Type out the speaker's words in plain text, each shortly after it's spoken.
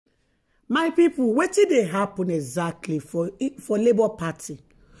My people, what did they happen exactly for Labour Party?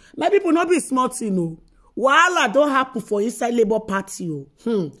 My people, not be smart, you know. Wahala don't happen for inside Labour Party.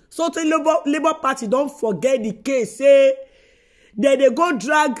 So the Labour Party don't forget the case. Say that they go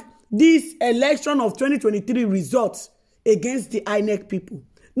drag this election of 2023 results against the INEC people.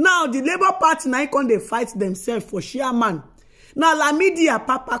 Now the Labour Party now they fight themselves for chairman. Now Lamidi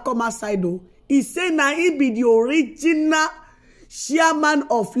Apapa come outside though. He say now he be the original chairman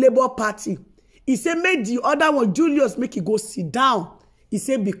of Labour Party. He say make the other one Julius make he go sit down. He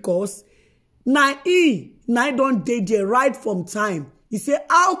say because now he don't date there right from time. He say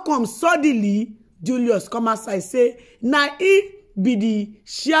how come suddenly Julius come outside say now he be the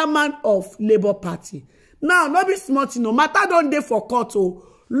chairman of Labour Party. Now no be smart, no matter don't dey for court.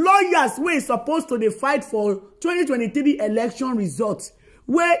 Lawyers wey supposed to dey fight for 2023 election results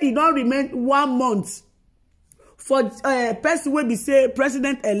where it don't remain 1 month for person wey be say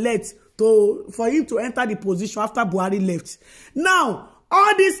president-elect for him to enter the position after Buhari left. Now,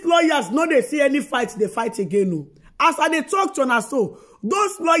 all these lawyers no dey see any fight, they fight again. As I dey talk to una so,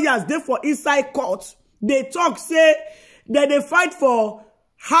 those lawyers dey for inside court, they talk say that they fight for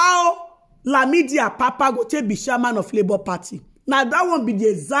how Lamidi Apapa go take be chairman of Labour Party. Now that won't be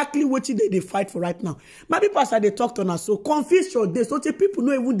exactly what they fight for right now. My people as they talk to us so confused your day. So people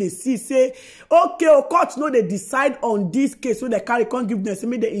know even they see say okay, court know they decide on this case so they carry can't give them say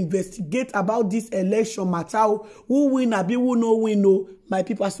they investigate about this election matter who win abi who no win no. My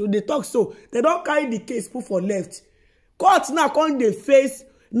people so they talk so they don't carry the case put for left. Court now can't they face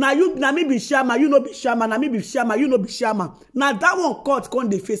now you na me be chairman, you no be chairman, na me be chairman, you no be chairman. Now that one court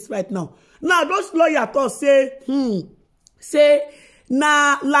can't they face right now. Now those lawyers thought say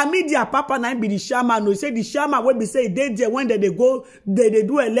na Lamidi Apapa na be the chairman. No, say the chairman will be say they there when they go they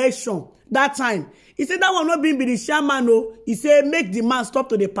do election that time. He said that one not being be the chairman. No, he said make the man stop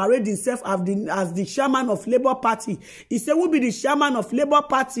to the parade himself as the chairman of Labour Party. He said will be the chairman of Labour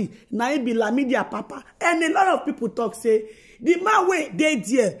Party. Now he be Lamidi Apapa. And a lot of people talk say the man wey they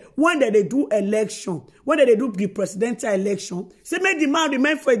there when they do election, when they do the presidential election, say make the man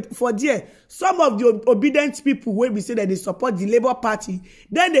remain for there. Some of the obedient people wey be say that they support the Labour Party,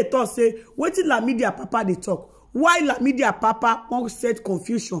 then they talk say wetin Lamidi Apapa they talk. Why Lamidi Apapa won't set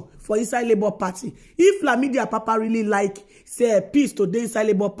confusion for inside Labour Party? If Lamidi Apapa really like say a peace to the inside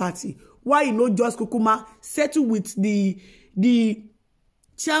Labour Party, why you no just kukuma settle with the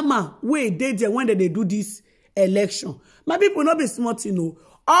chairman wey they there when they do this election? My people not be smart, you know.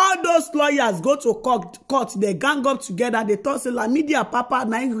 All those lawyers go to court, they gang up together. They talk say Lamidi Apapa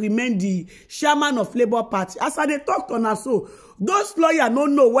now remain the chairman of Labour Party. As they talk on us so, those lawyers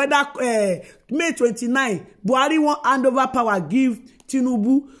don't know whether May 29 Buhari won't hand over power give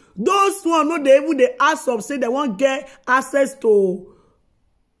Tinubu. Those one know they even they ask of say they won't get access to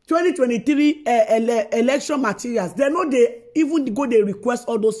 2023 election materials. They know they even go they request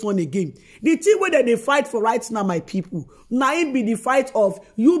all those one again. The thing where they fight for right now, my people, now it be the fight of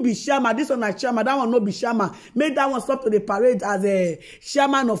you be chairman, this one a chairman, that one no be chairman. Make that one stop to the parade as a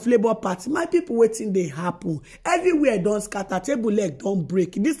chairman of Labour Party. My people waiting they happen. Everywhere don't scatter, table leg don't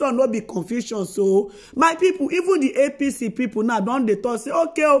break. This one no be confusion. So my people, even the APC people now don't they talk say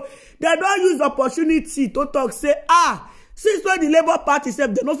okay, they don't use opportunity to talk say since when the Labour Party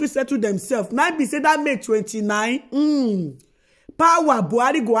self they no fit settle themselves. Now be say that May 29 power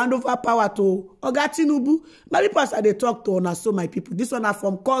Buhari go hand over power to Oga Tinubu. My people as they talk to una so my people. This one are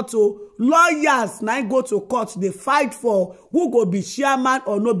from court to lawyers. Now go to court. They fight for who go be chairman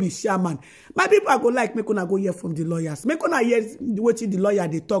or no be chairman. My people are go like make una go hear from the lawyers. Make una hear wetin the lawyer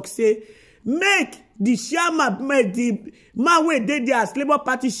they talk say. Make the chairman, make the man wey dey there as Labour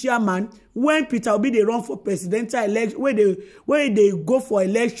Party chairman when Peter Obi dey run for presidential election, where they go for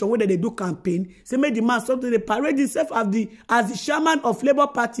election, where they do campaign. Say make the man stop to the parade himself as the chairman of Labour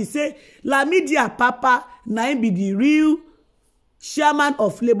Party. Say Lamidi Apapa na him be the real chairman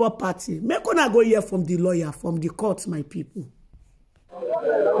of Labour Party. Make una go hear from the lawyer, from the court, my people.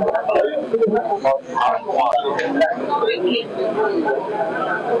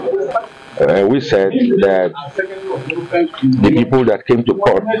 We said that the people that came to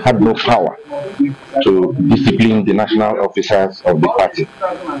court had no power to discipline the national officers of the party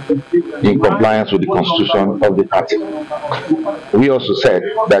in compliance with the constitution of the party. We also said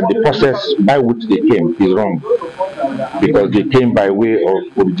that the process by which they came is wrong because they came by way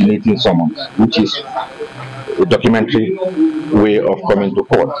of originating summons, which is a documentary way of coming to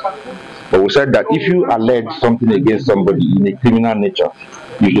court. But we said that if you allege something against somebody in a criminal nature,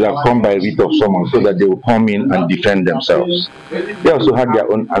 you should have come by writ of summons so that they will come in and defend themselves. They also had their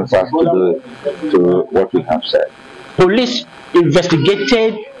own answers to what we have said. Police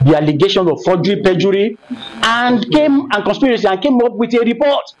investigated the allegations of forgery, perjury, and conspiracy, and came up with a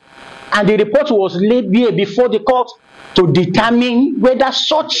report. And the report was laid there before the court to determine whether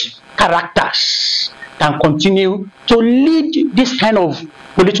such characters can continue to lead this kind of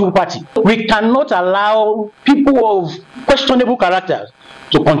political party. We cannot allow people of questionable characters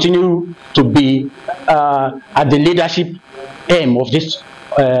to continue to be at the leadership aim of this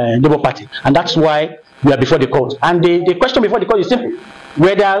Labour Party, and that's why we are before the court. And the question before the court is simple: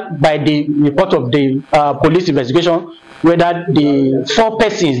 whether by the report of the police investigation, whether the 4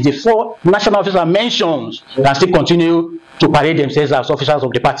 persons, the 4 national officers mentioned, can still continue to parade themselves as officers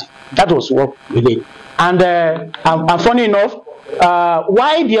of the party. That was what we did. And funny enough,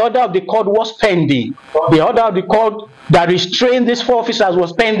 why the order of the court was pending, the order of the court that restrained these 4 officers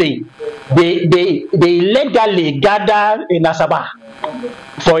was pending, they illegally gathered in Asaba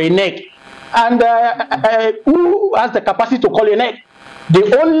for a neck. And who has the capacity to call a neck?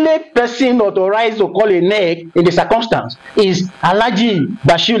 The only person authorized to call a neck in the circumstance is Alhaji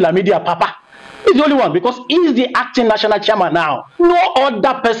Bashir Lamidi Apapa. He's the only one, because he's the acting national chairman now. No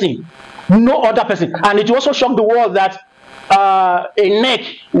other person. No other person. And it also shocked the world that a neck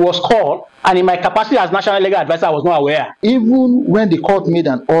was called, and in my capacity as national legal advisor, I was not aware. Even when the court made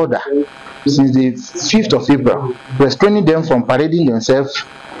an order since the 5th of April, restraining them from parading themselves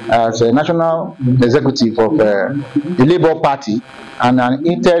as a national executive of the Labour Party, and an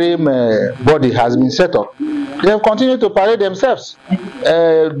interim body has been set up, they have continued to parade themselves.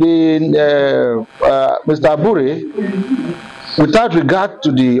 Mr. Abure, without regard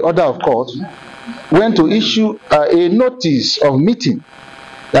to the order of court, went to issue a notice of meeting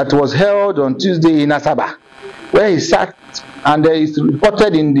that was held on Tuesday in Asaba, where he sat, and it's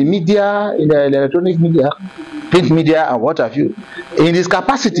reported in the media, in the electronic media, print media, and what have you, in his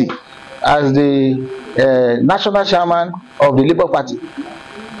capacity as the national chairman of the Labour Party,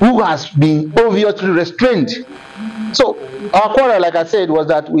 who has been obviously restrained. So our quarrel, like I said, was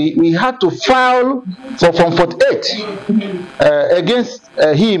that we had to file from 48 against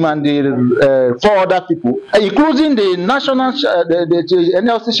him and the 4 other people, including the national the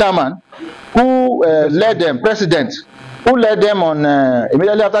NLC chairman, who led them, president, who led them on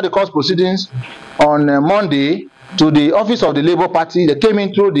immediately after the court proceedings on Monday to the office of the Labour Party. They came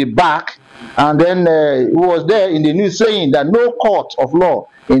in through the back, and then he was there in the news saying that no court of law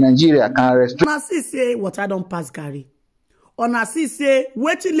in Nigeria can restrict. Una see say what I don't pass Gary. Una see say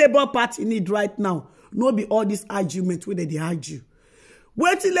wetin Labour Party need right now, no be all this argument where they argue.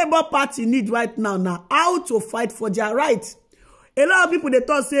 Wetin Labour Party need right now how to fight for their rights. A lot of people, they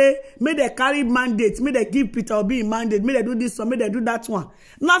thought say, may they carry mandates, may they give Peter Obi a mandate, may they do this one, may they do that one.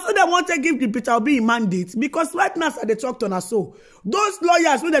 Now, so they want to give the Peter Obi a mandate, because right now, so they talk to us so. Those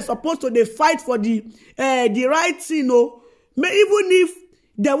lawyers, when they're supposed to, they fight for the rights, you know, may even if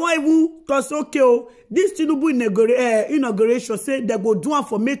they want even to say, okay, this Tinubu inauguration, say they go do one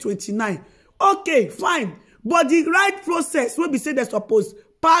for May 29. Okay, fine. But the right process, when we say they're supposed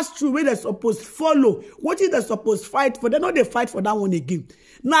pass through, where they're supposed to follow, what is they supposed to fight for? They know they fight for that one again.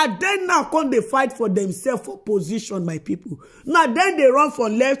 Now then, now come they fight for themselves for position, my people. Now then they run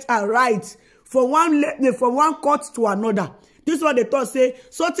from left and right, from one court to another. This is what they thought say.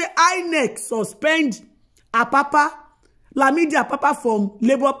 So say INEC suspend Apapa, Lamidi Apapa from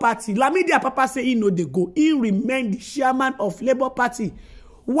Labour Party. Lamidi Apapa say he know they go. He remain the chairman of Labour Party.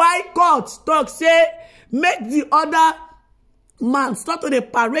 Why court talk say make the other man start to the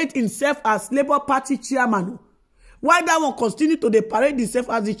parade himself as Labour Party chairman? Why that one continue to the parade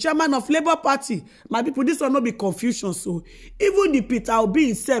himself as the chairman of Labour Party? My people, this will not be confusion. So even the Peter Obi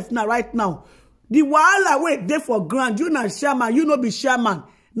himself now, right now, the wahala wey dey for ground, you not chairman, you no be chairman.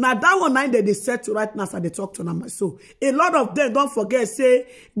 Now that one night they set to right now, so they talk to them. So a lot of them don't forget say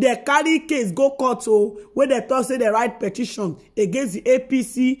they carry case go court, where they talk say they write petition against the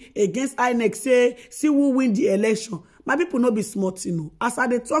APC, against INEC, say see who win the election. My people no be smart, you know. As I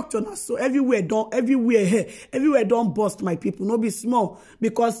they talk to us, so everywhere don't bust, my people. No be small.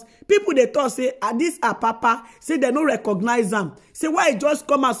 Because people they talk say, this Apapa, say they no recognize them. Say why it just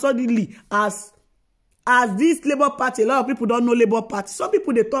come out suddenly as this Labour Party. A lot of people don't know Labour Party. Some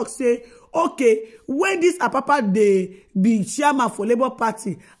people they talk say, okay, when this Apapa they be chairman for Labour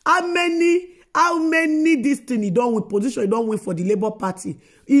Party, how many this thing he don't win position he don't win for the Labour Party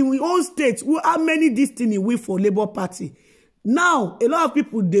in his own state? How many this thing he win for Labour Party? Now a lot of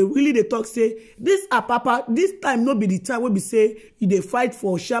people they talk say this Apapa this time no be the time where we say if they fight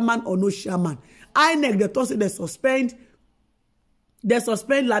for chairman or no chairman. INEC they talk say they suspend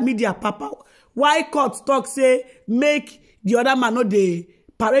Lamidi Apapa. Why court talk say make the other man no they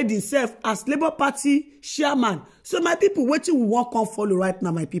parade himself as Labour Party chairman. So my people, wetin we wan come follow right now,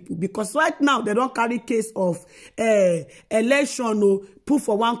 my people, because right now they don't carry case of election or put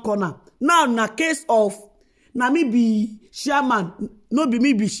for one corner. Now na case of na me be chairman, no be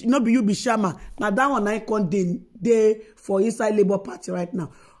you be chairman. Now that one I con dey for inside Labour Party right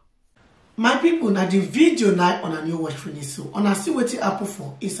now. My people, now the video now on a new watch finish, so on a see wetin happen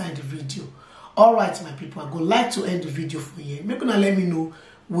for inside the video. All right, my people, I go like to end the video for you. Make una let me know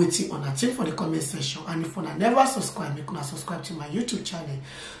wetin una think for the comment section, and if una never subscribe, make una subscribe to my YouTube channel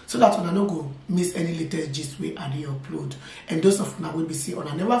so that una no go miss any latest gist wey I dey upload. And those of una will be see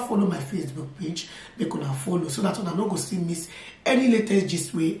una never follow my Facebook page, make una follow so that una no go still miss any latest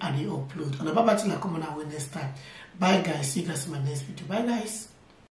gist wey I dey upload. And bye bye till I come on our next time. Bye guys, see you guys in my next video. Bye guys.